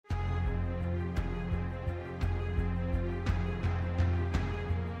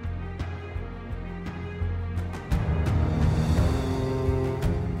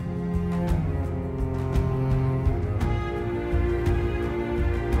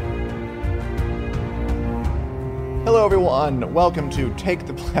Hello everyone, welcome to Take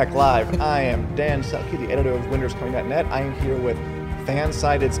the Black Live. I am Dan Selcke, the editor of WintersComing.net. I am here with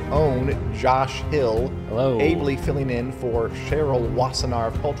Fansided's own Josh Hill. Hello. Ably filling in for Cheryl Wassenaar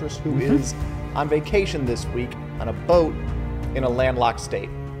of Cultures, who is on vacation this week on a boat in a landlocked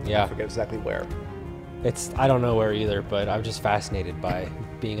state. Yeah. I forget exactly where. I don't know where either, but I'm just fascinated by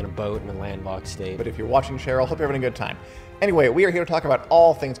being in a boat in a landlocked state. But if you're watching Cheryl, hope you're having a good time. Anyway, we are here to talk about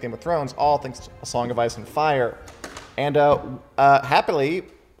all things Game of Thrones, all things A Song of Ice and Fire. And happily,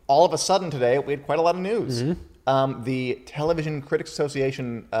 all of a sudden today, we had quite a lot of news. The Television Critics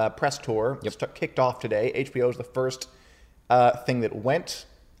Association press tour kicked off today. HBO is the first thing that went.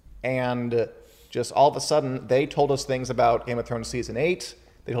 And just all of a sudden, they told us things about Game of Thrones Season 8.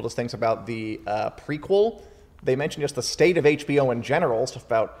 They told us things about the prequel. They mentioned just the state of HBO in general, stuff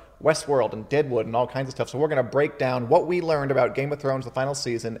about Westworld and Deadwood and all kinds of stuff. So we're going to break down what we learned about Game of Thrones, the final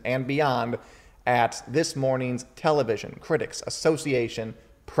season, and beyond at this morning's Television Critics Association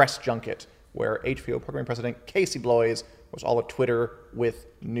press junket, where HBO programming president Casey Bloys was all at Twitter with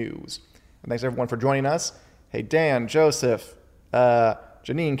news. And thanks everyone for joining us. Hey, Dan, Joseph,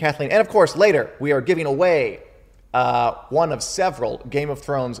 Janine, Kathleen, and of course later we are giving away one of several Game of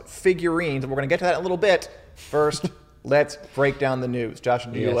Thrones figurines, and we're going to get to that in a little bit. First, let's break down the news. Josh,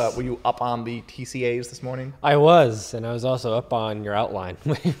 were you up on the TCAs this morning? I was, and I was also up on your outline,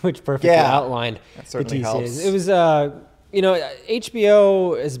 which perfectly outlined that certainly the TCAs. helps. It was,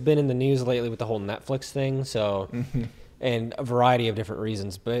 HBO has been in the news lately with the whole Netflix thing, so, and a variety of different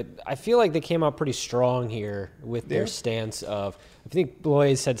reasons, but I feel like they came out pretty strong here with their stance of, I think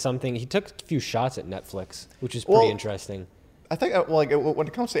Bloys said something, he took a few shots at Netflix, which is pretty interesting. I think, when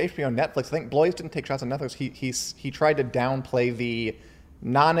it comes to HBO and Netflix, I think Bloys didn't take shots at Netflix. He tried to downplay the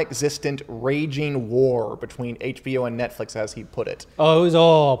non-existent raging war between HBO and Netflix, as he put it. Oh, it was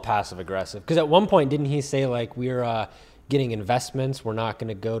all passive-aggressive. Because at one point, didn't he say, like, we're getting investments, we're not going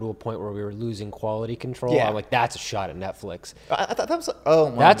to go to a point where we were losing quality control? Yeah. I'm like, that's a shot at Netflix. I thought that was,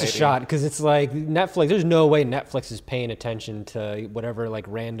 that's a shot, because it's like, Netflix, there's no way Netflix is paying attention to whatever, like,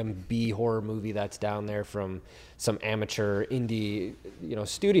 random B horror movie that's down there from some amateur indie,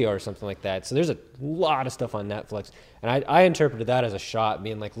 studio or something like that. So there's a lot of stuff on Netflix. And I interpreted that as a shot,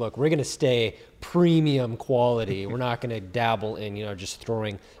 being like, look, we're going to stay premium quality. We're not going to dabble in, just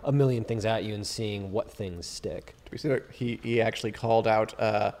throwing a million things at you and seeing what things stick. Do we see that he actually called out,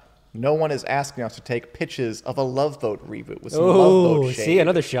 no one is asking us to take pitches of a Love Boat reboot with some Love Boat shade. See,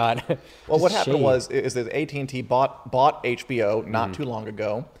 another shot. Well, what happened is that AT&T bought HBO not too long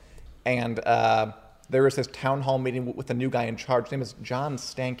ago, and there was this town hall meeting with the new guy in charge. His name is John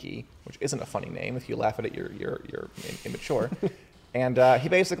Stanky, which isn't a funny name. If you laugh at it, you're immature. And he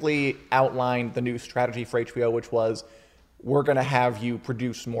basically outlined the new strategy for HBO, which was, we're going to have you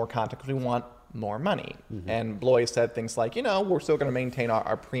produce more content because we want more money. And Bloys said things like, we're still going to maintain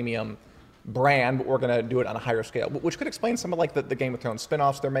our premium brand, but we're going to do it on a higher scale, which could explain some of like the Game of Thrones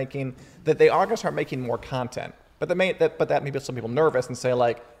spinoffs they're making, that they are going to start making more content. But that made some people nervous and say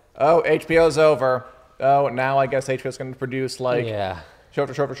like, oh, HBO's over. Oh, now I guess HBO's going to produce like show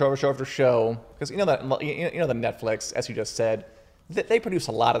after show. Because you know the Netflix, as you just said, they produce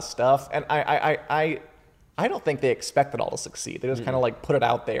a lot of stuff, and I don't think they expect it all to succeed. They just kind of like put it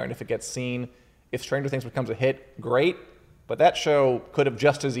out there, and if it gets seen, if Stranger Things becomes a hit, great. But that show could have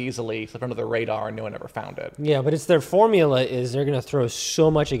just as easily slipped under the radar and no one ever found it. Yeah, but it's their formula is they're going to throw so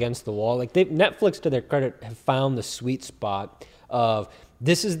much against the wall. Like Netflix, to their credit, have found the sweet spot of,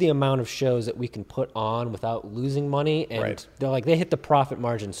 this is the amount of shows that we can put on without losing money. And they hit the profit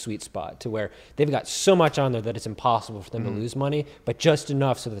margin sweet spot to where they've got so much on there that it's impossible for them to lose money, but just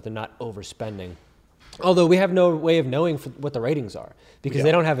enough so that they're not overspending. Although we have no way of knowing what the ratings are, because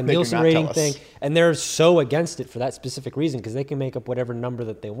they don't have a Nielsen rating thing, and they're so against it for that specific reason, because they can make up whatever number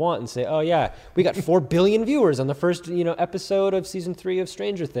that they want and say, oh yeah, we got 4 billion viewers on the first episode of season 3 of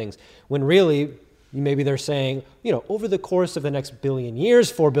Stranger Things, when really maybe they're saying, over the course of the next billion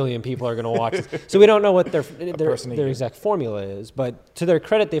years, 4 billion people are going to watch this. So we don't know what their exact formula is. But to their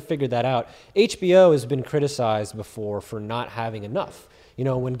credit, they figured that out. HBO has been criticized before for not having enough.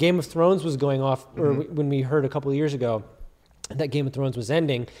 When Game of Thrones was going off, or when we heard a couple of years ago that Game of Thrones was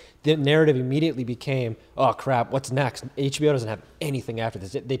ending, the narrative immediately became, oh crap, what's next? HBO doesn't have anything after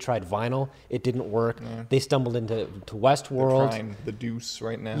this. They tried Vinyl. It didn't work. Yeah. They stumbled into Westworld. They're trying The Deuce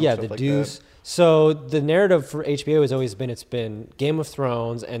right now. Yeah, The Deuce. So the narrative for HBO has always been, it's been Game of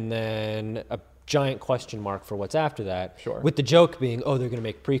Thrones and then a giant question mark for what's after that. Sure. With the joke being, oh, they're going to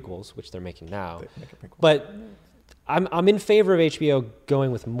make prequels, which they're making now. But I'm in favor of HBO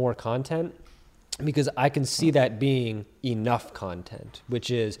going with more content. because I can see that being enough content,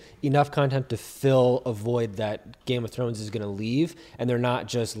 which is enough content to fill a void that Game of Thrones is going to leave, and they're not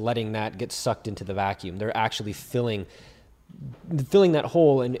just letting that get sucked into the vacuum. They're actually filling that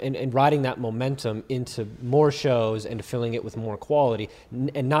hole and riding that momentum into more shows and filling it with more quality,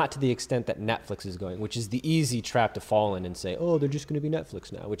 and not to the extent that Netflix is going, which is the easy trap to fall in and say, oh, they're just going to be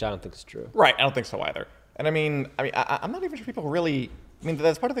Netflix now, which I don't think is true. Right, I don't think so either. And I'm not even sure people really. I mean,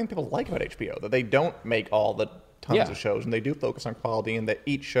 that's part of the thing people like about HBO, that they don't make all the tons of shows, and they do focus on quality, and that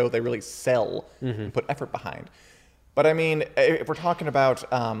each show they really sell and put effort behind. But I mean, if we're talking about,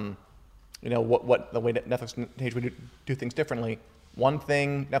 what the way that Netflix and HBO do things differently, one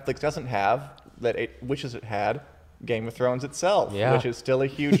thing Netflix doesn't have that it wishes it had, Game of Thrones itself, which is still a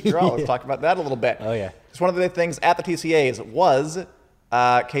huge draw. Let's talk about that a little bit. Oh, yeah. Just one of the things at the TCAs was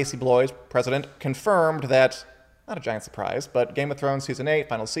Casey Bloys, president, confirmed that, not a giant surprise, but Game of Thrones Season 8,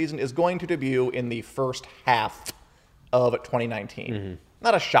 final season, is going to debut in the first half of 2019.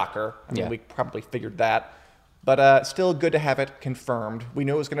 Not a shocker. I mean, we probably figured that. But still good to have it confirmed. We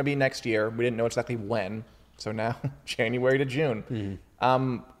knew it was going to be next year. We didn't know exactly when. So now, January to June.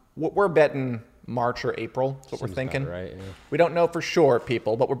 We're betting March or April. That's what we're thinking. Right, yeah. We don't know for sure,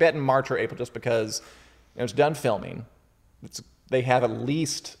 people, but we're betting March or April just because it's done filming. They have at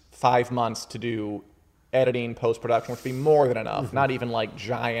least 5 months to do editing, post-production, which would be more than enough. Not even like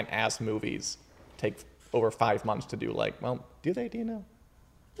giant-ass movies take over 5 months to do. Like, well, do they? Do you know?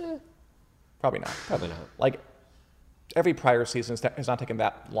 Probably not. Probably not. Like, every prior season has not taken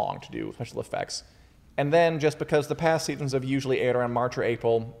that long to do special effects. And then just because the past seasons have usually aired around March or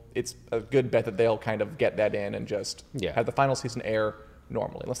April, it's a good bet that they'll kind of get that in and just have the final season air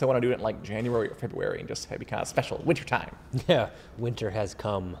normally. Unless they want to do it in like January or February and just be kind of special. Wintertime. Yeah, winter has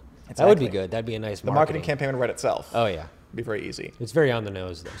come. Exactly. That would be good. That'd be a nice marketing campaign would write itself. Oh, yeah. It'd be very easy. It's very on the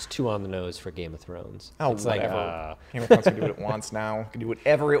nose, though. It's too on the nose for Game of Thrones. Oh, it's whatever. Like, Game of Thrones can do what it wants now. It can do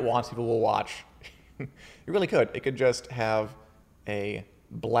whatever it wants. People will watch. It really could. It could just have a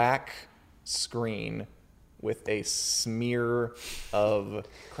black screen with a smear of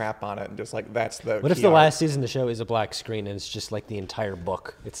crap on it, and just like that's the. What if the last season of the show is a black screen and it's just like the entire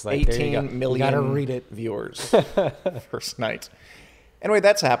book? It's like 18 million you gotta read it. Viewers first night. Anyway,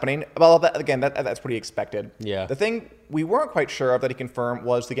 that's happening. Well, that's pretty expected. Yeah. The thing we weren't quite sure of that he confirmed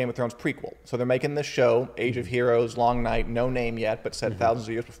was the Game of Thrones prequel. So they're making this show, Age of Heroes, Long Night, no name yet, but set thousands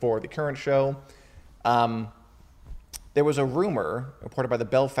of years before the current show. There was a rumor reported by the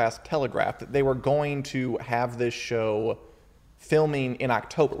Belfast Telegraph that they were going to have this show filming in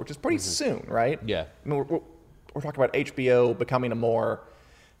October, which is pretty soon, right? Yeah. I mean, we're talking about HBO becoming a more,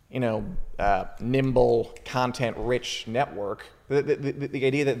 nimble, content-rich network. The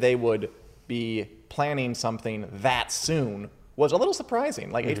idea that they would be planning something that soon was a little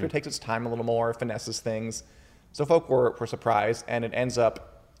surprising. Like, HBO takes its time a little more, finesses things. So folk were surprised, and it ends up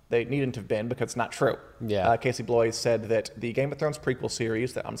they needn't have been because it's not true. Yeah. Casey Bloys said that the Game of Thrones prequel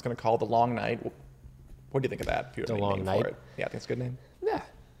series that I'm just going to call The Long Night. What do you think of that? If you The had a Long name Night? for it. Yeah, I think it's a good name. Yeah.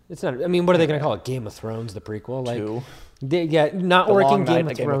 It's not. I mean, what are they going to call it? Game of Thrones, the prequel? Like, Two. Not The working Long Night, Game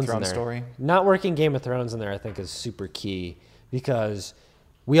a of Game of Thrones in Thrones there. story. Not working Game of Thrones in there, I think, is super key because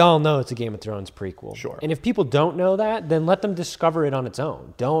we all know it's a Game of Thrones prequel. Sure. And if people don't know that, then let them discover it on its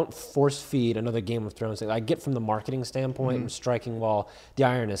own. Don't force feed another Game of Thrones thing. I get from the marketing standpoint and striking while the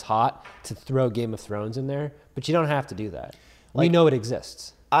iron is hot to throw Game of Thrones in there, but you don't have to do that. We know it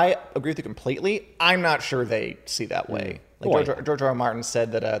exists. I agree with you completely. I'm not sure they see that way. Like George R. Martin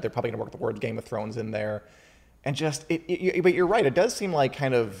said that they're probably going to work the word Game of Thrones in there, and just but you're right. It does seem like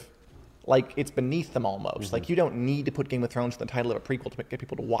kind of like it's beneath them almost. Like you don't need to put Game of Thrones in the title of a prequel to get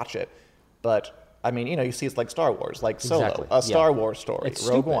people to watch it. But I mean, you see, it's like Star Wars, like Solo, Exactly. a Star Wars story, It's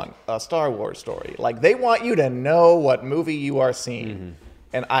Rogue stupid. One, a Star Wars story. Like they want you to know what movie you are seeing,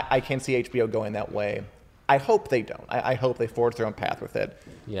 and I can see HBO going that way. I hope they don't. I hope they forge their own path with it.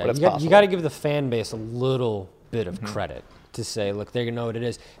 Yeah, but it's you possible. got to give the fan base a little bit of credit to say, look, they're going to know what it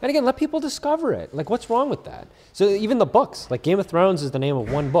is. And again, let people discover it. Like, what's wrong with that? So even the books, like Game of Thrones is the name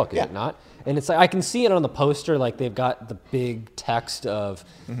of one book, is it not? And it's like, I can see it on the poster, like they've got the big text of,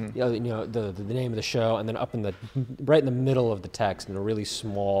 the name of the show, and then up in right in the middle of the text in a really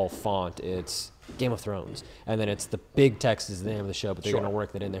small font, it's Game of Thrones. And then it's the big text is the name of the show, but they're going to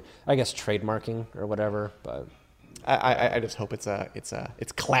work that in there. I guess trademarking or whatever, but I just hope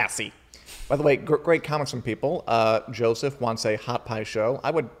it's classy. By the way, great comments from people. Joseph wants a hot pie show.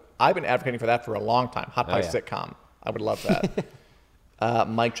 I've been advocating for that for a long time. Hot pie sitcom. I would love that.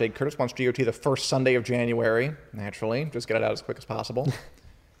 Mike J. Curtis wants GOT the first Sunday of January. Naturally, just get it out as quick as possible.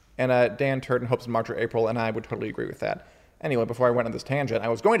 And Dan Turton hopes in March or April, and I would totally agree with that. Anyway, before I went on this tangent, I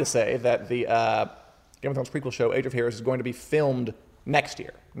was going to say that the Game of Thrones prequel show, Age of Heroes, is going to be filmed next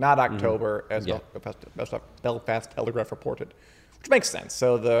year, not October, as Belfast Telegraph reported, which makes sense.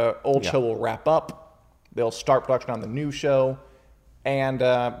 So the old show will wrap up. They'll start production on the new show, and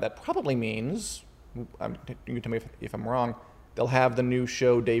that probably means, you can tell me if I'm wrong, they'll have the new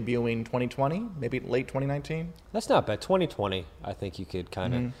show debuting 2020, maybe late 2019. That's not bad. 2020, I think you could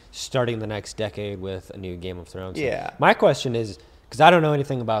kind of starting the next decade with a new Game of Thrones. Yeah. My question is, because I don't know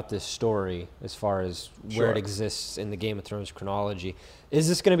anything about this story as far as where it exists in the Game of Thrones chronology, is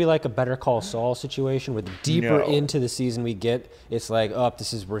this going to be like a Better Call Saul situation where the deeper into the season we get, it's like, oh,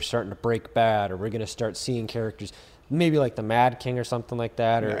 we're starting to break bad, or we're going to start seeing characters maybe like the Mad King or something like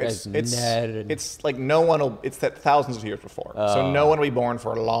that, or Ned. It's like no one will. It's that thousands of years before, so no one will be born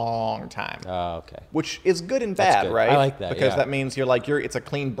for a long time. Oh, okay. Which is good and bad, good. right? I like that because that means it's a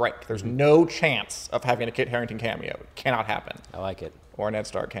clean break. There's no chance of having a Kit Harington cameo. It cannot happen. I like it. Or a Ned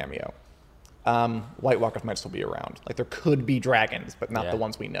Stark cameo. White Walkers might still be around. Like there could be dragons, but not the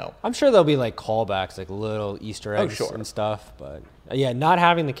ones we know. I'm sure there'll be like callbacks, like little Easter eggs and stuff. But not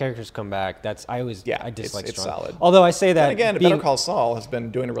having the characters come back, I dislike it's strong. solid. Although I say that and again, Better Call Saul has been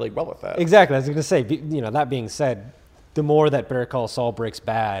doing really well with that. Exactly. I was going to say, that being said, the more that Better Call Saul breaks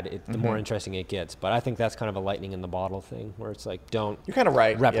bad, the more interesting it gets. But I think that's kind of a lightning in the bottle thing, where it's like, you're kind of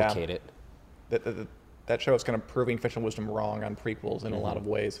right. Replicate it. That show is kind of proving fictional wisdom wrong on prequels in a lot of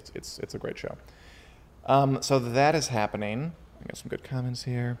ways. It's a great show. So that is happening. I got some good comments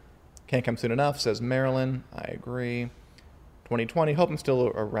here. Can't come soon enough, says Marilyn. I agree. 2020. Hope I'm still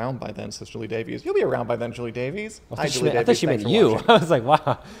around by then, says Julie Davies. You'll be around by then, Julie Davies. I thought she meant you. I was like,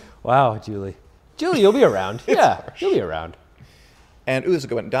 wow, Julie. Julie, you'll be around. Yeah, you'll be around. And this is a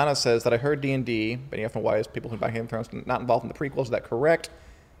good one. Donna says that I heard D&D, Benioff and Weiss, people who buy Game of Thrones, not involved in the prequels. Is that correct?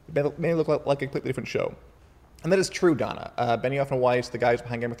 It may look like a completely different show. And that is true, Donna. Benioff and Weiss, the guys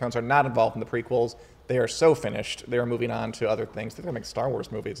behind Game of Thrones, are not involved in the prequels. They are so finished. They are moving on to other things. They're going to make Star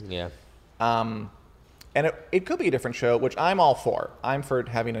Wars movies. Yeah. And it could be a different show, which I'm all for. I'm for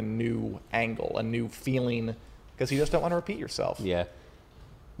having a new angle, a new feeling, because you just don't want to repeat yourself. Yeah.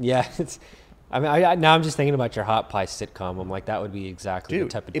 Yeah. Now I'm just thinking about your hot pie sitcom. I'm like, that would be exactly the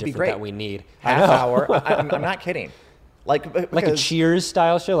type of different that we need. Half hour. I'm not kidding. Like a Cheers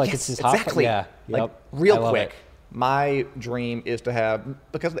style show, like it's just hot. Exactly. Yeah. Like real quick. My dream is to have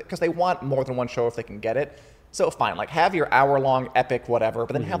because they want more than one show if they can get it. So fine, like have your hour-long epic whatever,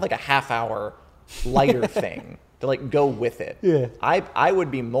 but then have like a half-hour lighter thing to like go with it. Yeah. I would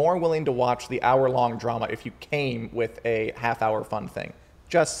be more willing to watch the hour-long drama if you came with a half-hour fun thing.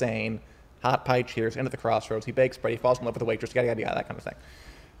 Just saying. Hot pie, Cheers, into the crossroads. He bakes bread. He falls in love with the waitress. Yada yada yada. That kind of thing.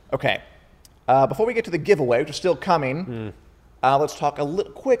 Okay. Before we get to the giveaway, which is still coming, let's talk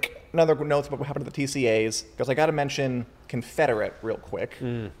another notes about what happened to the TCAs, because I got to mention Confederate real quick.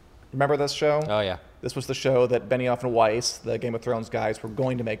 Remember this show? Oh, yeah. This was the show that Benioff and Weiss, the Game of Thrones guys, were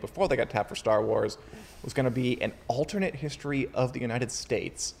going to make before they got tapped for Star Wars. It was going to be an alternate history of the United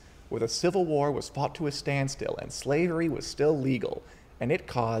States, where the Civil War was fought to a standstill and slavery was still legal, and it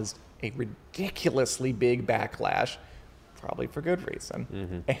caused a ridiculously big backlash, probably for good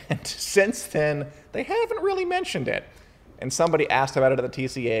reason. And since then, they haven't really mentioned it. And somebody asked about it at the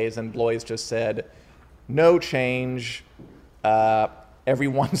TCAs, and Blois just said, no change,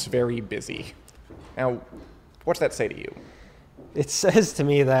 everyone's very busy. Now, what's that say to you? It says to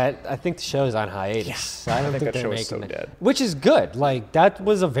me that I think the show is on hiatus. Yeah, I don't think that show is making so dead. Which is good. Like, that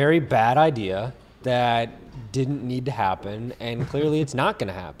was a very bad idea that didn't need to happen, and clearly it's not going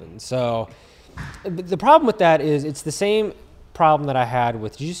to happen. So the problem with that is it's the same problem that I had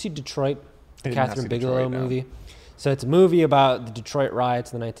with, did you see Detroit, the Catherine Bigelow movie? So it's a movie about the Detroit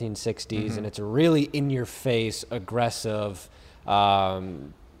riots in the 1960s, and it's a really in-your-face, aggressive,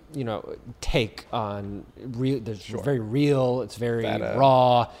 take on real. It's very real. It's very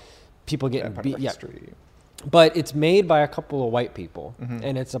raw. People getting beat. Yeah. But it's made by a couple of white people,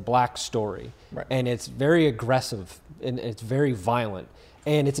 and it's a black story, and it's very aggressive, and it's very violent,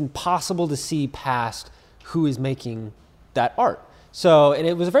 and it's impossible to see past who is making that art. So, and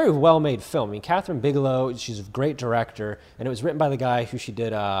it was a very well-made film. I mean, Catherine Bigelow, she's a great director, and it was written by the guy who she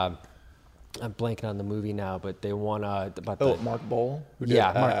did, I'm blanking on the movie now, but they won about Mark Bowl? Mark Bowl.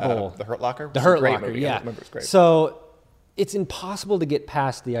 The Hurt Locker? The Hurt Locker, movie. yeah. I remember, it's great. So it's impossible to get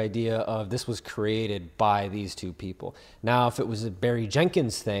past the idea of this was created by these two people. Now, if it was a Barry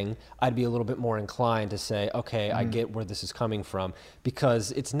Jenkins thing, I'd be a little bit more inclined to say, okay, I get where this is coming from,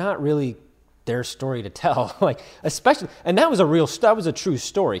 because it's not really their story to tell, especially, and that was a true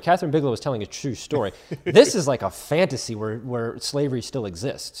story. Catherine Bigelow was telling a true story. This is like a fantasy where slavery still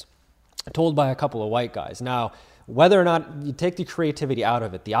exists, told by a couple of white guys. Now, whether or not you take the creativity out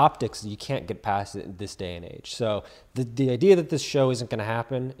of it, the optics, you can't get past it in this day and age. So the idea that this show isn't going to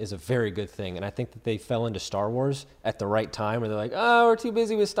happen is a very good thing. And I think that they fell into Star Wars at the right time where they're like, oh, we're too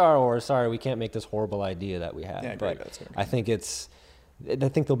busy with Star Wars. Sorry, we can't make this horrible idea that we had. Yeah, but I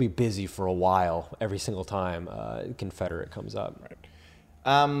think they'll be busy for a while every single time Confederate comes up. Right.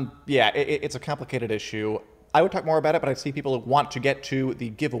 It's a complicated issue. I would talk more about it, but I see people who want to get to the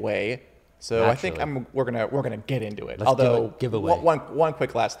giveaway. So Naturally. I think we're gonna get into it. Let's Although give away. One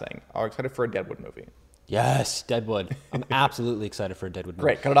quick last thing. Are you excited for a Deadwood movie? Yes, Deadwood. I'm absolutely excited for a Deadwood movie.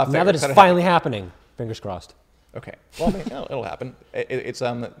 Great, cut it off there. Now that it's finally happening, fingers crossed. Okay. Well, I mean, it'll happen. It's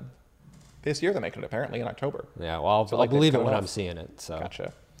this year they're making it apparently in October. Yeah, well, I'll believe it when I'm seeing it. So.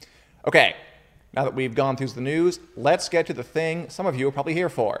 Gotcha. Okay. Now that we've gone through the news, let's get to the thing some of you are probably here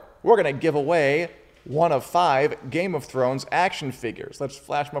for. We're gonna give away one of 5 Game of Thrones action figures. Let's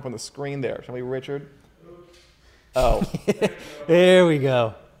flash them up on the screen there. Shall we, Richard? Oh. There we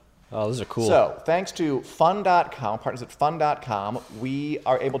go. Oh, those are cool. So, thanks to fun.com, partners at fun.com, we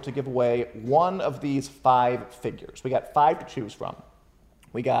are able to give away one of these 5 figures. We got 5 to choose from.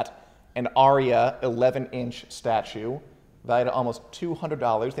 We got an Arya 11-inch statue, valued at almost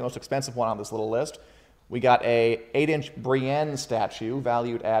 $200, the most expensive one on this little list. We got a 8-inch Brienne statue,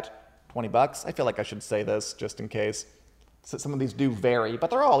 valued at $20. I feel like I should say this just in case. So some of these do vary, but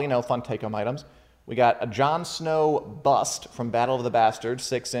they're all, fun take-home items. We got a Jon Snow bust from Battle of the Bastards,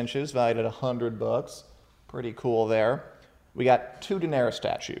 6 inches, valued at $100. Pretty cool there. We got 2 Daenerys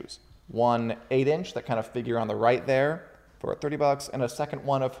statues. One 8-inch, that kind of figure on the right there, for $30, and a second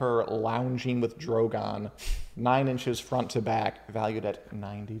one of her lounging with Drogon, 9 inches front to back, valued at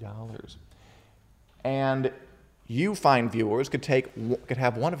 $90. And you fine viewers could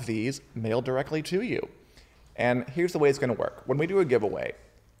have one of these mailed directly to you. And here's the way it's going to work. When we do a giveaway,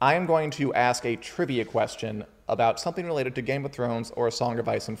 I am going to ask a trivia question about something related to Game of Thrones or A Song of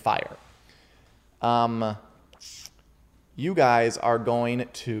Ice and Fire. You guys are going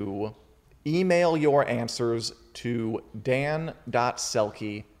to email your answers to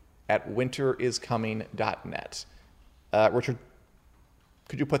dan.selcke@winteriscoming.net. Richard,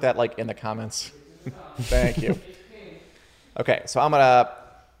 could you put that in the comments? Thank you. Okay, so I'm going to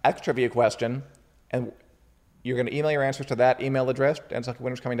ask a trivia question, and you're going to email your answers to that email address,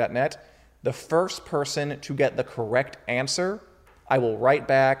 dan@winteriscoming.net. The first person to get the correct answer, I will write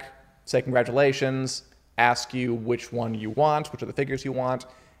back, say congratulations, ask you which one you want, which of the figures you want,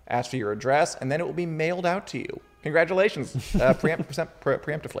 ask for your address, and then it will be mailed out to you. Congratulations,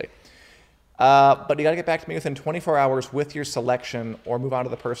 preemptively. But you got to get back to me within 24 hours with your selection, or move on to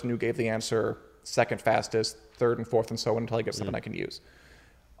the person who gave the answer second fastest, third and fourth, and so on until I get something I can use.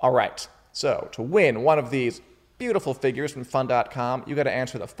 All right. So to win one of these beautiful figures from fun.com, you got to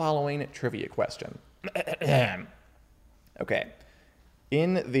answer the following trivia question. Okay.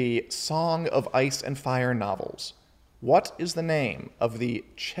 In the Song of Ice and Fire novels, what is the name of the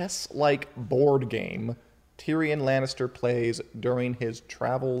chess-like board game Tyrion Lannister plays during his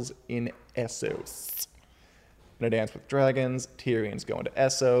travels in Essos? In A Dance with Dragons, Tyrion's going to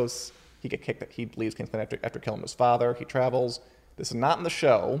Essos. He leaves King's Landing after killing his father. He travels. This is not in the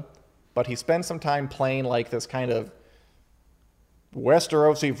show, but he spends some time playing this kind of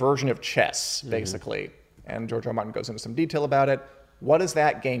Westerosi version of chess, basically. And George R. R. Martin goes into some detail about it. What is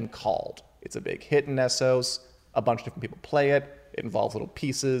that game called? It's a big hit in Essos. A bunch of different people play it. It involves little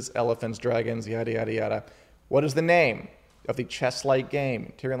pieces, elephants, dragons, yada, yada, yada. What is the name of the chess-like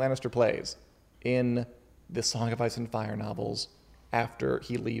game Tyrion Lannister plays in the Song of Ice and Fire novels after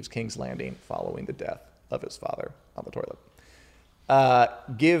he leaves King's Landing following the death of his father on the toilet?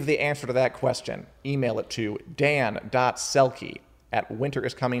 Give the answer to that question. Email it to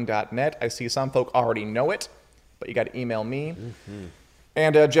dan.selcke@winteriscoming.net. I see some folk already know it, but you got to email me. Mm-hmm.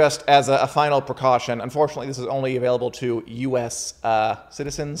 And just as a final precaution, unfortunately, this is only available to U.S.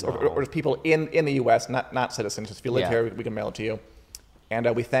 Citizens or people in the U.S., not citizens. If you live here, we can mail it to you.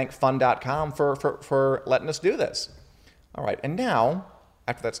 And we thank fun.com for letting us do this. All right, and now,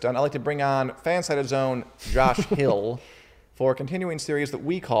 after that's done, I'd like to bring on fan-sided zone Josh Hill for a continuing series that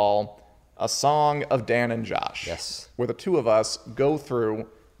we call A Song of Dan and Josh. Yes. Where the two of us go through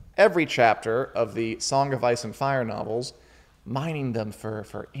every chapter of the Song of Ice and Fire novels, mining them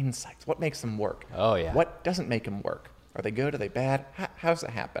for insights. What makes them work? Oh, yeah. What doesn't make them work? Are they good? Are they bad? How does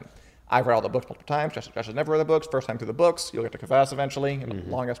that happen? I've read all the books multiple times. Josh has never read the books. First time through the books. You'll get to Kvass eventually, in a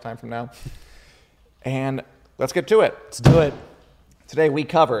long-ass time from now. And let's get to it. Let's do it. Today we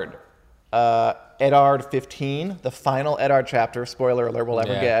covered Eddard 15, the final Eddard chapter. Spoiler alert, we'll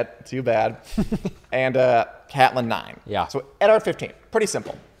ever get. Too bad. And Catelyn 9. Yeah. So Eddard 15, pretty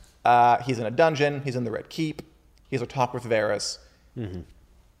simple. He's in a dungeon. He's in the Red Keep. He has a talk with Varys.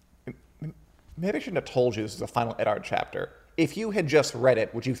 Maybe I shouldn't have told you this is a final Eddard chapter. If you had just read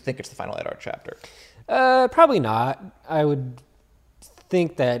it, would you think it's the final Eddard chapter? Probably not. I would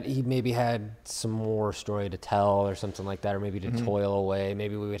think that he maybe had some more story to tell or something like that, or maybe to toil away.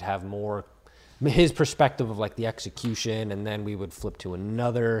 Maybe we would have more his perspective of like the execution, and then we would flip to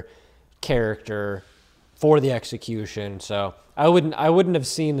another character for the execution. So I wouldn't have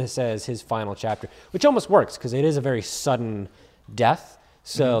seen this as his final chapter, which almost works because it is a very sudden death.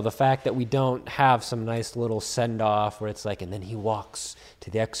 So the fact that we don't have some nice little send off where it's like, and then he walks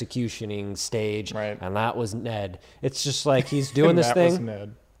to the executioning stage, right, and that was Ned. It's just like he's doing this thing, was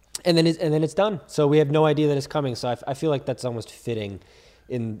Ned. and then it's done. So we have no idea that it's coming. So I feel like that's almost fitting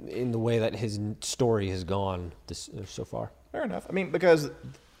in the way that his story has gone so far. Fair enough. I mean, because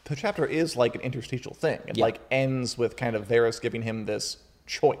the chapter is like an interstitial thing. It like ends with kind of Varys giving him this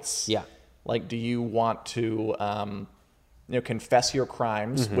choice. Yeah. Like, do you want to, confess your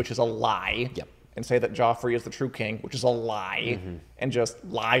crimes, which is a lie, and say that Joffrey is the true king, which is a lie, and just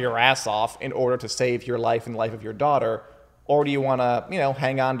lie your ass off in order to save your life and the life of your daughter, or do you want to,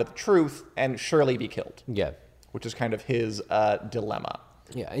 hang on to the truth and surely be killed? Yeah. Which is kind of his dilemma.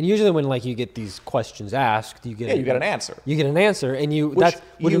 Yeah, and usually when like you get these questions asked, you get you get an answer. You get an answer, and that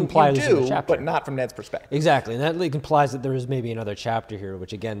would imply there's another chapter, but not from Ned's perspective. Exactly, and that like implies that there is maybe another chapter here.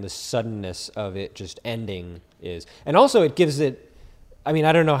 Which again, the suddenness of it just ending is, and also it gives it. I mean,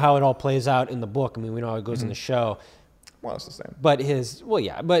 I don't know how it all plays out in the book. I mean, we know how it goes in the show. Well, it's the same. But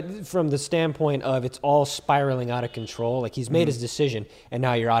from the standpoint of it's all spiraling out of control, like he's made his decision and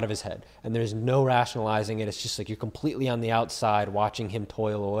now you're out of his head and there's no rationalizing it. It's just like you're completely on the outside watching him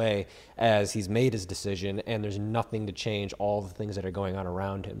toil away as he's made his decision and there's nothing to change all the things that are going on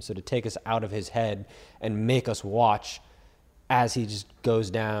around him. So to take us out of his head and make us watch as he just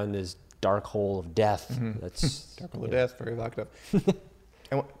goes down this dark hole of death. That's dark hole of death, very evocative.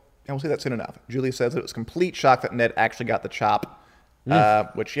 And we'll see that soon enough. Julie says it was complete shock that Ned actually got the chop,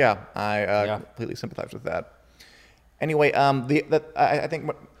 which, I completely sympathize with that. Anyway, I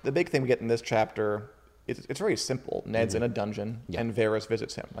think the big thing we get in this chapter, it's very simple. Ned's in a dungeon, and Varys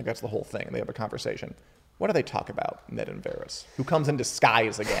visits him. Like, that's the whole thing. They have a conversation. What do they talk about, Ned and Varys? Who comes in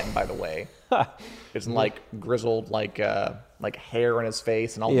disguise again, by the way. Isn't like grizzled, like hair in his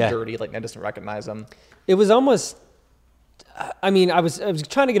face and all dirty, like Ned doesn't recognize him. It was almost... I mean, I was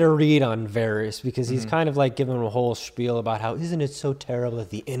trying to get a read on Varys because he's kind of like giving a whole spiel about how isn't it so terrible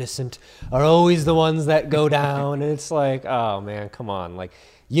that the innocent are always the ones that go down, and it's like, oh man, come on, like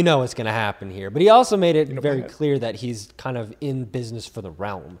you know what's going to happen here. But he also made it very clear that he's kind of in business for the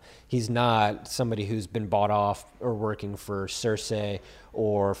realm. He's not somebody who's been bought off or working for Cersei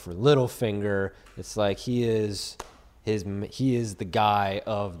or for Littlefinger. It's like he is the guy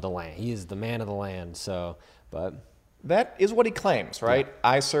of the land. He is the man of the land. So, but. That is what he claims, right? Yeah.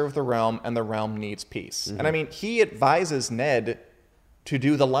 I serve the realm, and the realm needs peace. And I mean, he advises Ned to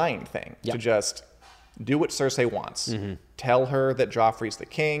do the lying thing, to just do what Cersei wants. Tell her that Joffrey's the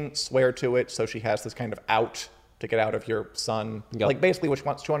king, swear to it, so she has this kind of out to get out of your son. Like, basically, she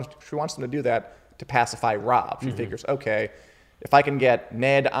wants them to do that to pacify Robb. She figures, okay, if I can get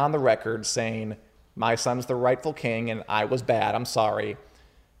Ned on the record saying, my son's the rightful king, and I was bad, I'm sorry,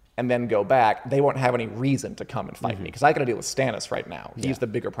 and then go back, they won't have any reason to come and fight me because I got to deal with Stannis right now. He's the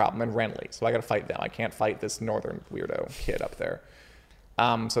bigger problem, and Renly, so I got to fight them. I can't fight this northern weirdo kid up there.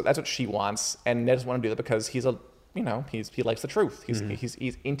 So that's what she wants, and Ned doesn't want to do that because he likes the truth.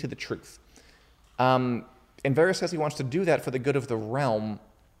 He's into the truth. And Varys says he wants to do that for the good of the realm.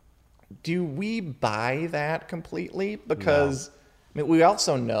 Do we buy that completely? Because I mean, we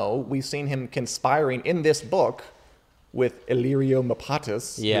also know we've seen him conspiring in this book with Illyrio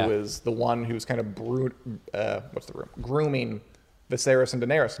Mopatis, who is the one who's kind of grooming Viserys and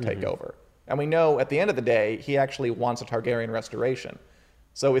Daenerys to take over. And we know at the end of the day, he actually wants a Targaryen restoration.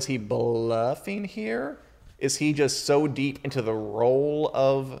 So is he bluffing here? Is he just so deep into the role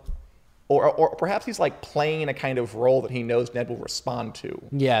of... Or perhaps he's like playing a kind of role that he knows Ned will respond to.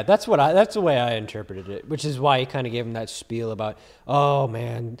 Yeah, that's the way I interpreted it, which is why he kind of gave him that spiel about, oh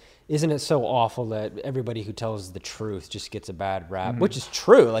man, isn't it so awful that everybody who tells the truth just gets a bad rap, which is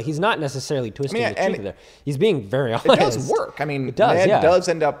true. Like he's not necessarily twisting the truth there. He's being very honest. It does work. I mean, it does, Ned does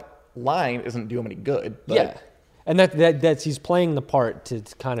end up lying. It doesn't do him any good. But... and that's he's playing the part to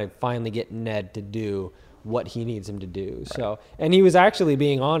kind of finally get Ned to do what he needs him to do. Right. So, and he was actually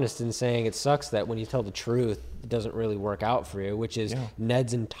being honest and saying it sucks that when you tell the truth, it doesn't really work out for you, which is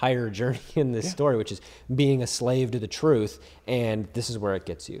Ned's entire journey in this story, which is being a slave to the truth. And this is where it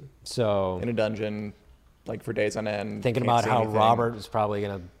gets you. So in a dungeon, like for days on end, thinking about how Robert is probably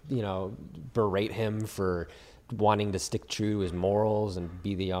going to, berate him for wanting to stick true to his morals and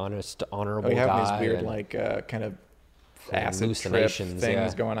be the honest, honorable he having guy. these weird like kind of acid trip hallucinations,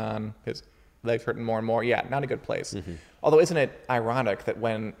 things going on. His legs hurting more and more. Yeah, not a good place. Although, isn't it ironic that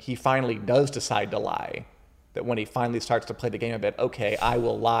when he finally does decide to lie, that when he finally starts to play the game a bit, okay, I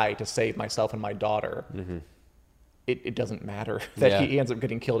will lie to save myself and my daughter, it doesn't matter that he ends up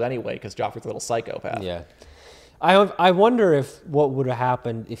getting killed anyway because Joffrey's a little psychopath. Yeah. I wonder if what would have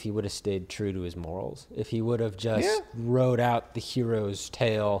happened if he would have stayed true to his morals, if he would have just rode out the hero's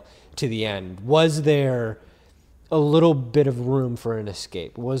tale to the end. Was there a little bit of room for an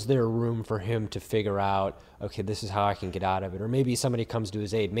escape? Was there room for him to figure out, okay, this is how I can get out of it? Or maybe somebody comes to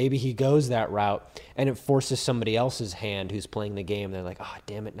his aid. Maybe he goes that route and it forces somebody else's hand who's playing the game. They're like, oh,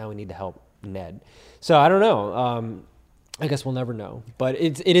 damn it, now we need to help Ned. So I don't know. I guess we'll never know. But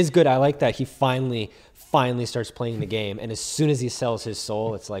it is good. I like that he finally starts playing the game. And as soon as he sells his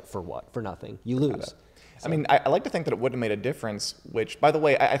soul, it's like, for what? For nothing. You lose. So. I mean, I like to think that it would have made a difference, which, by the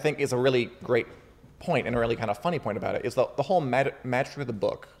way, I think is a really great point and a really kind of funny point about it, is the whole magic of the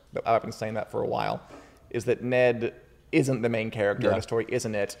book, I've been saying that for a while, is that Ned isn't the main character in the story,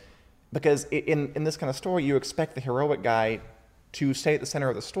 isn't it? Because in this kind of story, you expect the heroic guy to stay at the center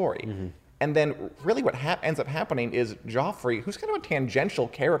of the story. And then really what ends up happening is Joffrey, who's kind of a tangential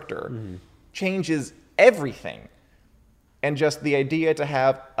character, changes everything. And just the idea to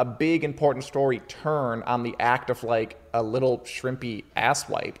have a big, important story turn on the act of like a little shrimpy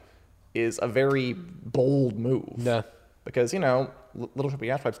asswipe is a very bold move. Yeah. Because, little shrimpy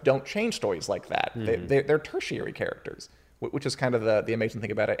asswipes don't change stories like that. They're tertiary characters, which is kind of the amazing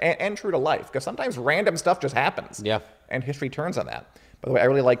thing about it. And true to life, because sometimes random stuff just happens. Yeah. And history turns on that. By the way, I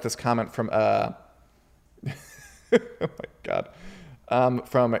really like this comment from, oh my God,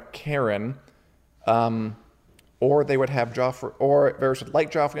 from Karen. Or they would have Joffrey, or Varys would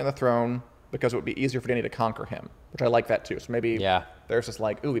light Joffrey on the throne because it would be easier for Dany to conquer him, which I like that too. So maybe there's just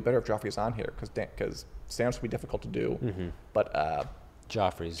like, ooh, we better if Joffrey's on here because Stannis would be difficult to do. But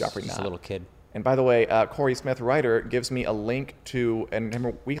Joffrey's just a little kid. And by the way, Corey Smith, writer, gives me a link to an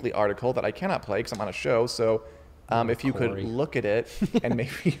Hammer Weekly article that I cannot play because I'm on a show. So if you could look at it and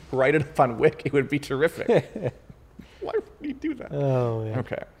maybe write it up on Wik, it would be terrific. Why would you do that? Oh, man.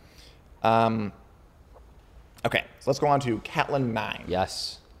 Okay. Okay, so let's go on to Catelyn 9.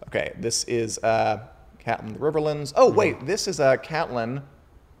 Yes. Okay, this is Catelyn the Riverlands. Oh, wait, this is Catelyn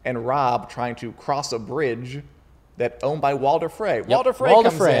and Robb trying to cross a bridge that's owned by Walder Frey. Yep. Walder Frey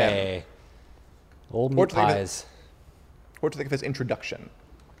comes in. Old meat pies. What do you think of his introduction?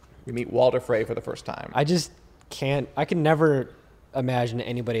 We meet Walder Frey for the first time. I can never imagine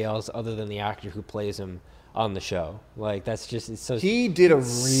anybody else other than the actor who plays him on the show. Like, that's just, it's so... He did a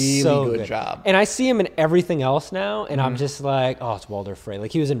really good job. And I see him in everything else now, and I'm just like, oh, it's Walder Frey.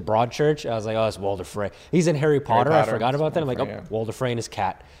 Like, he was in Broadchurch. I was like, oh, it's Walder Frey. He's in Harry Potter. I forgot about that. I'm like, oh, Walder Frey and his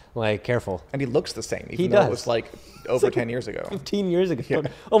cat. Like, careful. And he looks the same, even though it was like over 10 years ago. 15 years ago.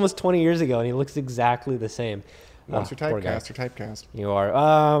 Almost 20 years ago, and he looks exactly the same. Once you're typecast, you're typecast. You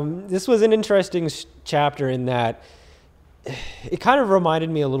are. This was an interesting chapter in that it kind of reminded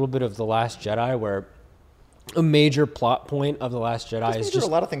me a little bit of The Last Jedi, where a major plot point of The Last Jedi is just... a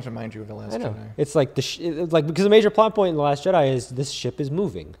lot of things remind you of The Last Jedi. It's like, because a major plot point in The Last Jedi is this ship is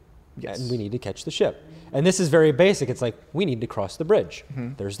moving. Yes. And we need to catch the ship. And this is very basic. It's like, we need to cross the bridge.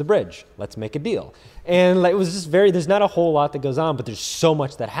 There's the bridge. Let's make a deal. And like, it was just there's not a whole lot that goes on, but there's so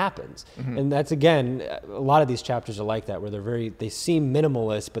much that happens. And that's, again, a lot of these chapters are like that, where they seem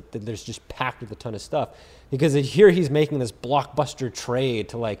minimalist, but there's just packed with a ton of stuff. Because here he's making this blockbuster trade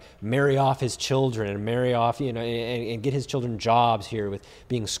to like marry off his children and marry off, and get his children jobs here with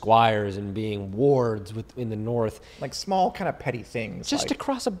being squires and being wards in the north. Like small kind of petty things. Just to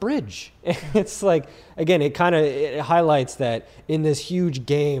cross a bridge. It's like, again, it highlights that in this huge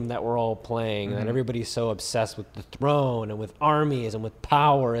game that we're all playing, and everybody's so obsessed with the throne and with armies and with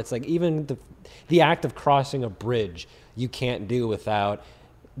power. It's like even the act of crossing a bridge you can't do without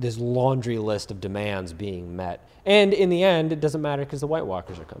this laundry list of demands being met. And in the end, it doesn't matter because the White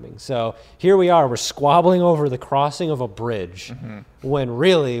Walkers are coming. So here we are, we're squabbling over the crossing of a bridge when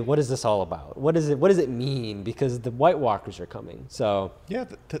really, what is this all about? What does it mean? Because the White Walkers are coming. So yeah,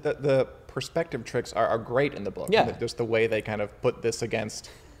 the perspective tricks are great in the book. Yeah. Just the way they kind of put this against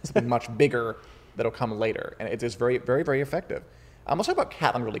something much bigger that'll come later. And it is very, very, very effective. Let's talk about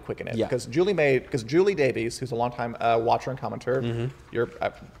Catelyn really quick in it, because Julie Davies, who's a longtime watcher and commenter, you're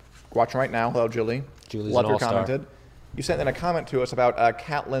watching right now. Hello, Julie. Julie's Love an your all-star. commented. You sent in a comment to us about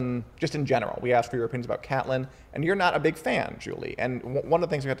Catelyn, just in general. We asked for your opinions about Catelyn, and you're not a big fan, Julie. And one of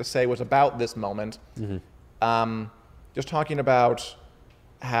the things we had to say was about this moment, just talking about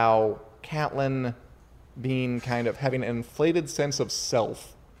how Catelyn being kind of having an inflated sense of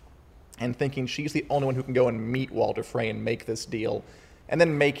self and thinking she's the only one who can go and meet Walder Frey and make this deal, and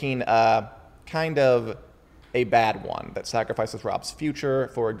then making kind of a bad one that sacrifices Rob's future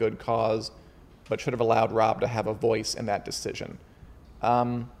for a good cause, but should have allowed Rob to have a voice in that decision.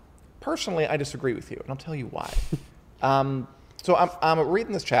 Personally, I disagree with you, and I'll tell you why. So I'm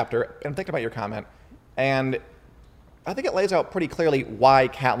reading this chapter and thinking about your comment, and I think it lays out pretty clearly why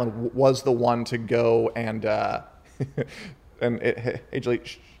Catelyn was the one to go and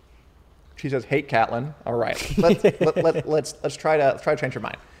she says, "Hate Catelyn." All right, let's try to change your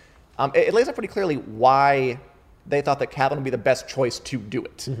mind. It lays out pretty clearly why they thought that Catelyn would be the best choice to do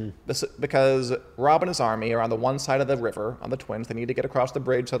it. Because Rob and his army are on the one side of the river, on the Twins. They need to get across the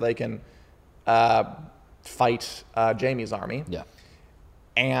bridge so they can fight Jaime's army. Yeah.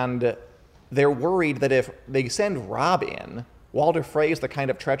 And they're worried that if they send Rob in, Walder Frey is the kind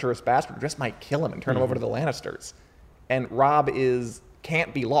of treacherous bastard who just might kill him and turn him over to the Lannisters. And Rob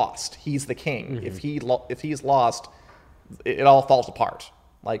can't be lost. He's the king. If he's lost, it all falls apart.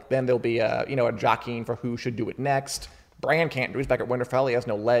 Like, then there'll be a jockeying for who should do it next. Bran can't do it. He's back at Winterfell. He has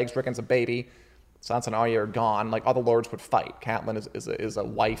no legs. Rickon's a baby. Sansa and Arya are gone. Like, all the lords would fight. Catelyn is a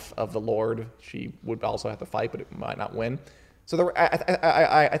wife of the lord. She would also have to fight, but it might not win. So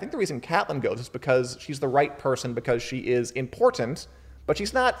I think the reason Catelyn goes is because she's the right person, because she is important, but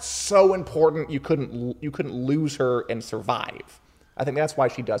she's not so important you couldn't lose her and survive. I think that's why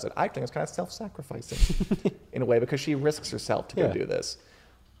she does it. I think it's kind of self-sacrificing in a way, because she risks herself to go do this.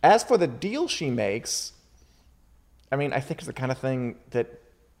 As for the deal she makes, I mean, I think it's the kind of thing that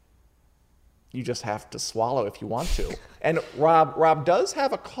you just have to swallow if you want to. And Rob does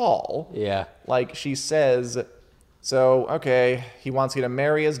have a call. Yeah. Like, she says, so, okay, he wants you to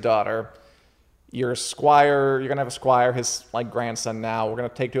marry his daughter. Your squire, you're going to have a squire, his, grandson now. We're going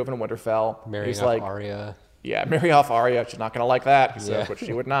to take two of them to Winterfell. Marrying off Arya. Yeah, marry off Arya. She's not going to like that, he says, but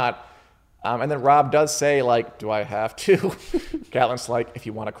she would not. And then Rob does say, do I have to? Catelyn's like, if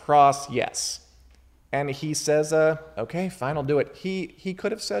you want to cross, yes. And he says, okay, fine, I'll do it. He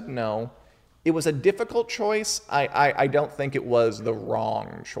could have said no. It was a difficult choice. I don't think it was the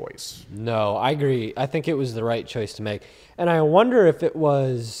wrong choice. No, I agree. I think it was the right choice to make. And I wonder if it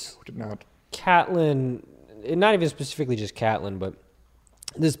was Catelyn, not even specifically just Catelyn, but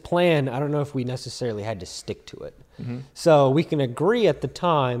this plan, I don't know if we necessarily had to stick to it. So we can agree at the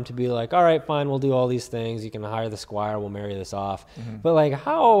time to be like, all right, fine, we'll do all these things. You can hire the squire, we'll marry this off. But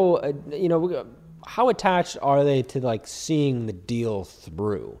how attached are they to seeing the deal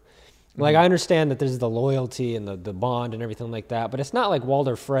through? I understand that there's the loyalty and the bond and everything like that, but it's not like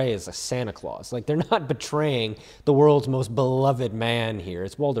Walder Frey is a Santa Claus. They're not betraying the world's most beloved man here.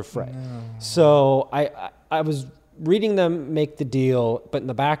 It's Walder Frey. No. So I was reading them make the deal, but in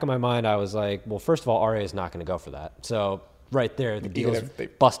the back of my mind, I was like, well, first of all, Arya is not going to go for that. So right there, the deal's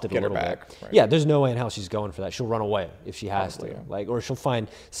busted a little bit. Right. Yeah, there's no way in hell she's going for that. She'll run away if she has to. Yeah. Or she'll find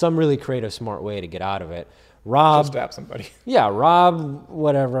some really creative, smart way to get out of it. Rob, she'll stab somebody. Yeah, Rob,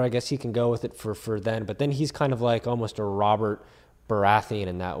 whatever. I guess he can go with it for then. But then he's kind of like almost a Robert Baratheon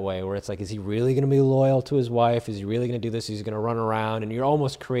in that way, where it's like, is he really going to be loyal to his wife? Is he really going to do this? He's going to run around, and you're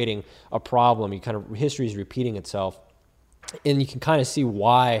almost creating a problem. History is repeating itself, and you can kind of see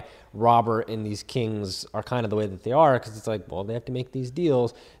why Robert and these kings are kind of the way that they are, because it's like, well, they have to make these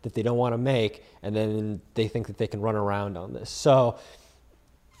deals that they don't want to make, and then they think that they can run around on this. So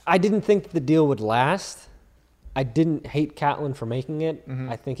I didn't think that the deal would last. I didn't hate Catelyn for making it.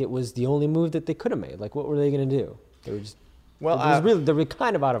 I think it was the only move that they could have made. What were they going to do? They were just they were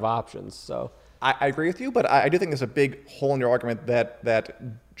kind of out of options. So I agree with you, but I do think there's a big hole in your argument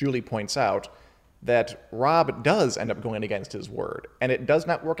that Julie points out, that Rob does end up going against his word, and it does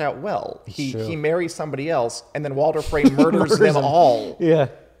not work out well. He marries somebody else, and then Walder Frey murders them all. Yeah.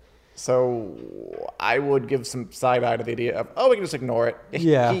 So I would give some side eye to the idea of, we can just ignore it.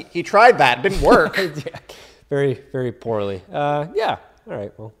 Yeah. He tried that. It didn't work. Yeah. Very, very poorly. Yeah. All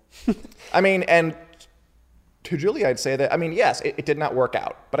right. Well, I mean, and to Julie, I'd say that, yes, it did not work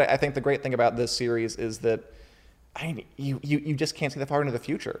out. But I think the great thing about this series is that you just can't see that far into the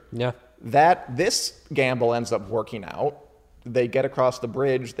future. Yeah. That this gamble ends up working out. They get across the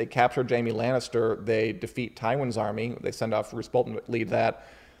bridge. They capture Jaime Lannister. They defeat Tywin's army. They send off Roose Bolton to lead that.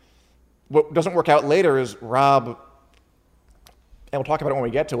 What doesn't work out later is Rob, and we'll talk about it when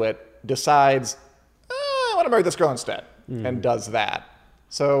we get to it, decides, I want to marry this girl instead, and does that.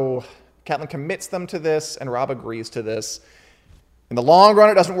 So Catelyn commits them to this, and Rob agrees to this. In the long run,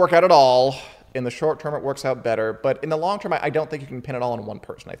 it doesn't work out at all. In the short term, it works out better. But in the long term, I don't think you can pin it all on one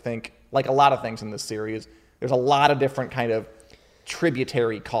person. I think, like a lot of things in this series, there's a lot of different kind of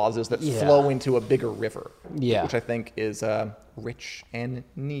tributary causes that flow into a bigger river. Yeah. Which I think is rich and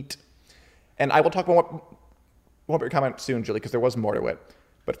neat. And I will talk about your comment soon, Julie, because there was more to it.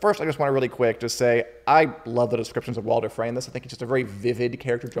 But first, I just want to really quick just say, I love the descriptions of Walder Frey in this. I think he's just a very vivid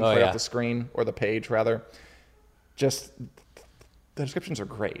character, jumps right off the screen, or the page, rather. Just, the descriptions are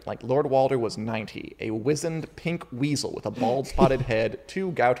great. Like, Lord Walder was 90, a wizened pink weasel with a bald spotted head,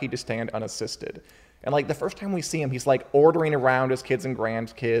 too gouty to stand unassisted. And, like, the first time we see him, he's, like, ordering around his kids and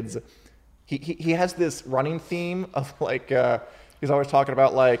grandkids. He has this running theme of, like, he's always talking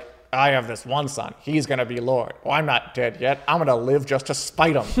about, like, I have this one son. He's going to be Lord. Oh, I'm not dead yet. I'm going to live just to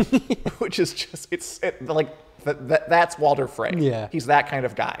spite him. Which is just, that's Walder Frey. Yeah. He's that kind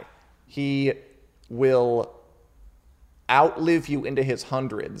of guy. He will outlive you into his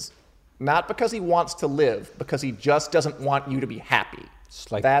hundreds, not because he wants to live, because he just doesn't want you to be happy.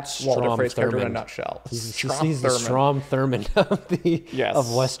 Like that's Walder Frey's character in a Thurmond. nutshell. He's the Strom Thurmond of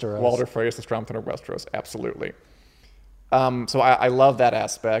Westeros. Walder Frey is the Strom Thurmond of Westeros, absolutely. So I love that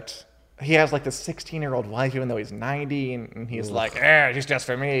aspect. He has like this 16-year-old wife, even though he's 90, and he's like, she's just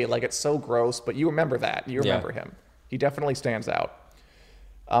for me. Like, it's so gross, but you remember that. You remember him. He definitely stands out.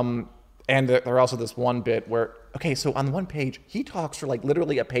 And there also this one bit where, okay, so on the one page, he talks for like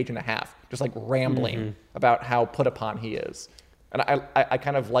literally a page and a half, just like rambling about how put upon he is. And I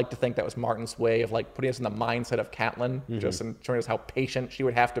kind of like to think that was Martin's way of like putting us in the mindset of Catelyn, just in showing us how patient she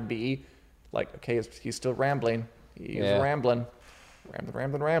would have to be. Like, okay, he's still rambling. He's rambling.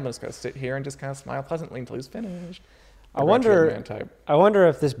 He's got to sit here and just kind of smile pleasantly until he's finished. I wonder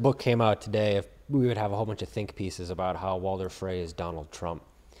if this book came out today, if we would have a whole bunch of think pieces about how Walder Frey is Donald Trump.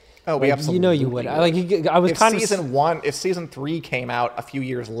 Oh, we absolutely. You know you would. If season 3 came out a few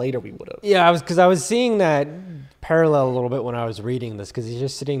years later, we would have. Yeah, I was seeing that parallel a little bit when I was reading this, because he's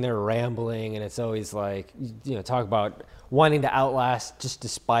just sitting there rambling, and it's always like, talk about wanting to outlast just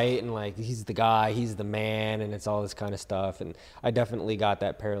despite, and like he's the guy, he's the man, and it's all this kind of stuff. And I definitely got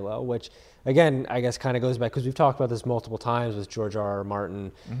that parallel, which again, I guess kind of goes back, because we've talked about this multiple times with George R.R.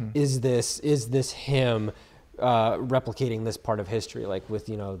 Martin. Is this him replicating this part of history, like with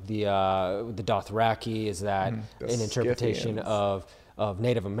the Dothraki? Is that an interpretation of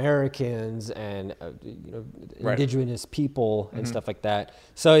Native Americans and indigenous people and stuff like that?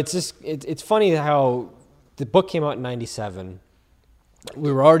 So it's just it's funny how the book came out in 97.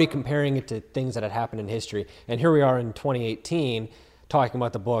 We were already comparing it to things that had happened in history, and here we are in 2018 talking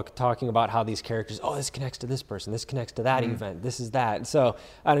about the book, talking about how these characters, this connects to this person, this connects to that event, this is that. So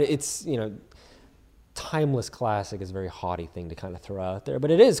it's timeless classic is a very haughty thing to kind of throw out there,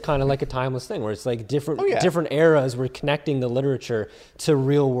 but it is kind of like a timeless thing where it's like different eras. We're connecting the literature to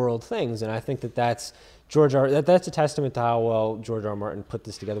real world things, and I think that's that's a testament to how well George R. R. Martin put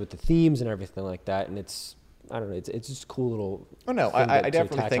this together with the themes and everything like that. And it's just a cool little. Oh no, I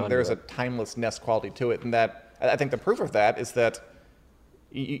definitely think there's a timelessness quality to it, and that I think the proof of that is that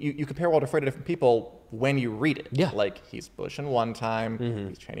you compare Walder Frey to different people when you read it. Yeah. Like, he's Bushing one time,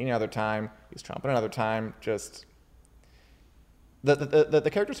 he's Cheney another time, he's Trump another time. Just the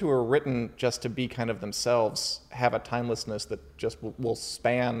characters who are written just to be kind of themselves have a timelessness that just will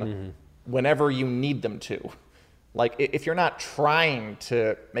span whenever you need them to. Like, if you're not trying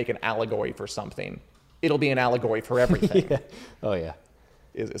to make an allegory for something, it'll be an allegory for everything. Yeah. Oh yeah,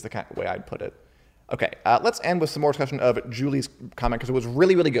 is the kind of way I'd put it. Okay, let's end with some more discussion of Julie's comment, because it was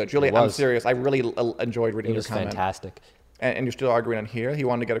really, really good. Julie, I'm serious. I really enjoyed reading your comment. It was fantastic. And you're still arguing on here. He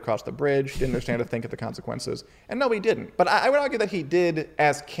wanted to get across the bridge, didn't understand to think of the consequences. And no, he didn't. But I would argue that he did,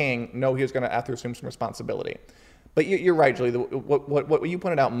 as king, know he was going to have to assume some responsibility. But you're right, Julie. What you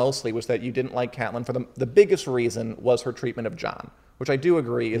pointed out mostly was that you didn't like Catelyn for the biggest reason was her treatment of Jon, which I do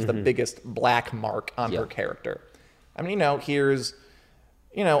agree is the biggest black mark on her character. I mean, here's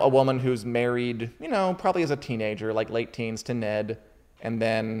a woman who's married, probably as a teenager, like late teens, to Ned, and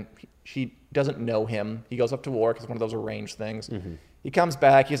then she doesn't know him. He goes up to war because it's one of those arranged things. He comes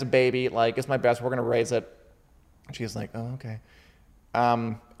back, he has a baby, like, it's my best, we're going to raise it. She's like, oh, okay.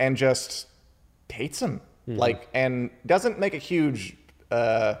 And just hates him, like, and doesn't make a huge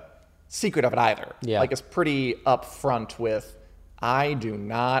secret of it either. Yeah. Like, it's pretty upfront with, I do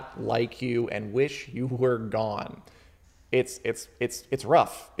not like you and wish you were gone. It's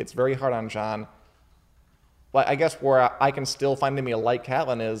rough. It's very hard on Jon. But I guess where I can still find me a like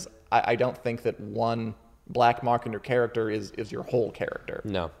Catelyn is I don't think that one black mark in your character is your whole character.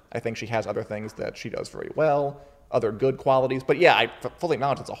 No. I think she has other things that she does very well, other good qualities. But yeah, I fully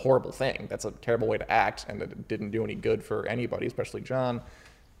acknowledge it's a horrible thing. That's a terrible way to act, and it didn't do any good for anybody, especially Jon.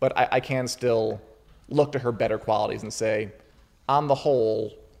 But I can still look to her better qualities and say, on the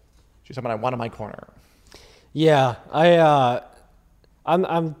whole, she's someone I want in my corner. Yeah,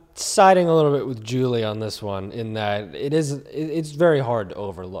 I'm siding a little bit with Julie on this one in that it's very hard to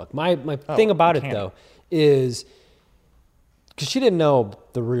overlook. My thing about it though is because she didn't know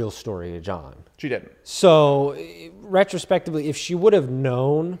the real story of John. She didn't. So retrospectively, if she would have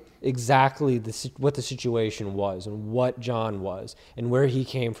known exactly what the situation was and what John was and where he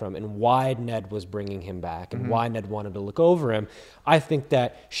came from and why Ned was bringing him back and why Ned wanted to look over him, I think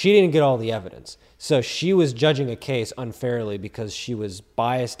that she didn't get all the evidence. So she was judging a case unfairly because she was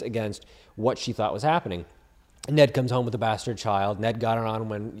biased against what she thought was happening. Ned comes home with a bastard child. Ned got it on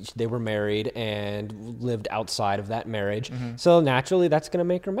when they were married and lived outside of that marriage. So naturally, that's going to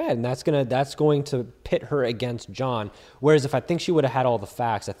make her mad, and that's going to pit her against John. Whereas if I think she would have had all the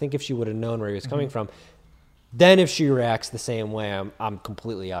facts, I think if she would have known where he was coming from, then if she reacts the same way, I'm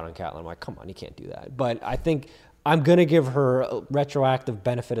completely out on Catelyn. I'm like, come on, you can't do that. But I think I'm going to give her a retroactive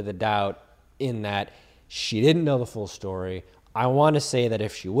benefit of the doubt in that she didn't know the full story. I want to say that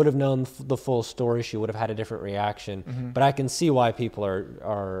if she would have known the full story, she would have had a different reaction. But I can see why people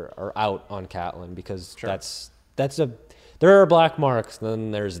are out on Catelyn because there are black marks,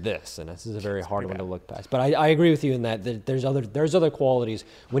 then there's this, and this is a very hard one to look past. But I agree with you in that there's other qualities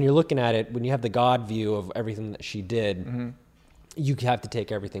when you're looking at it, when you have the God view of everything that she did, you have to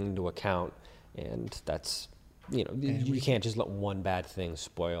take everything into account, and that's you can't just let one bad thing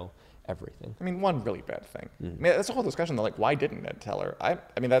spoil everything. I mean, one really bad thing. I mean, that's a whole discussion though. Like, why didn't Ned tell her? I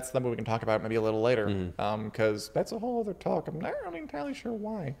mean, that's something we can talk about maybe a little later, because that's a whole other talk. I'm not really entirely sure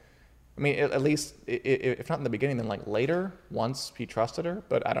why. I mean, at least if not in the beginning, then like later, once he trusted her.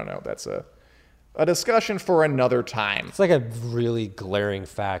 But I don't know. That's a discussion for another time. It's like a really glaring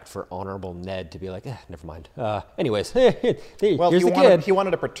fact for Honorable Ned to be like, never mind. Anyways, Well, here's the kid. He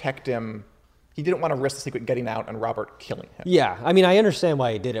wanted to protect him. He didn't want to risk the secret getting out and Robert killing him. Yeah, I mean, I understand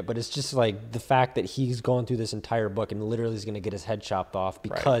why he did it, but it's just like the fact that he's gone through this entire book and literally is going to get his head chopped off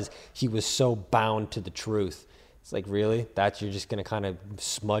because he was so bound to the truth. It's like, really? You're just going to kind of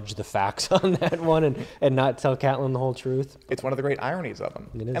smudge the facts on that one and not tell Catelyn the whole truth? It's one of the great ironies of him.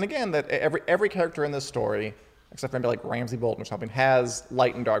 It is. And again, that every character in this story, except for maybe like Ramsay Bolton or something, has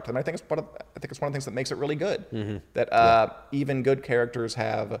light and dark to them. I think it's one of the things that makes it really good. That even good characters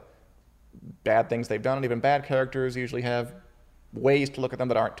have bad things they've done, and even bad characters usually have ways to look at them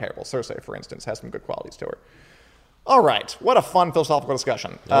that aren't terrible. Cersei, for instance, has some good qualities to her. All right, what a fun philosophical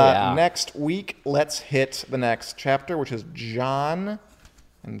discussion. Next week, let's hit the next chapter, which is Jon,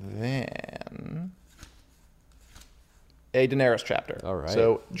 and then a Daenerys chapter. All right.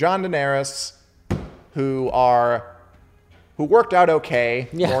 So Jon, Daenerys, who worked out okay,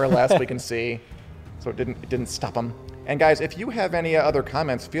 more or less, we can see. So it didn't stop them. And guys, if you have any other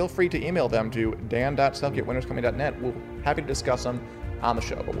comments, feel free to email them to dan.selcke@winterscoming.net. We're happy to discuss them on the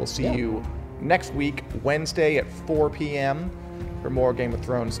show. But we'll see you next week, Wednesday at 4 p.m. for more Game of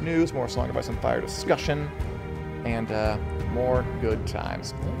Thrones news, more Song of Ice and Fire discussion, and more good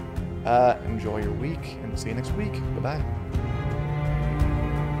times. Enjoy your week, and we'll see you next week. Bye-bye.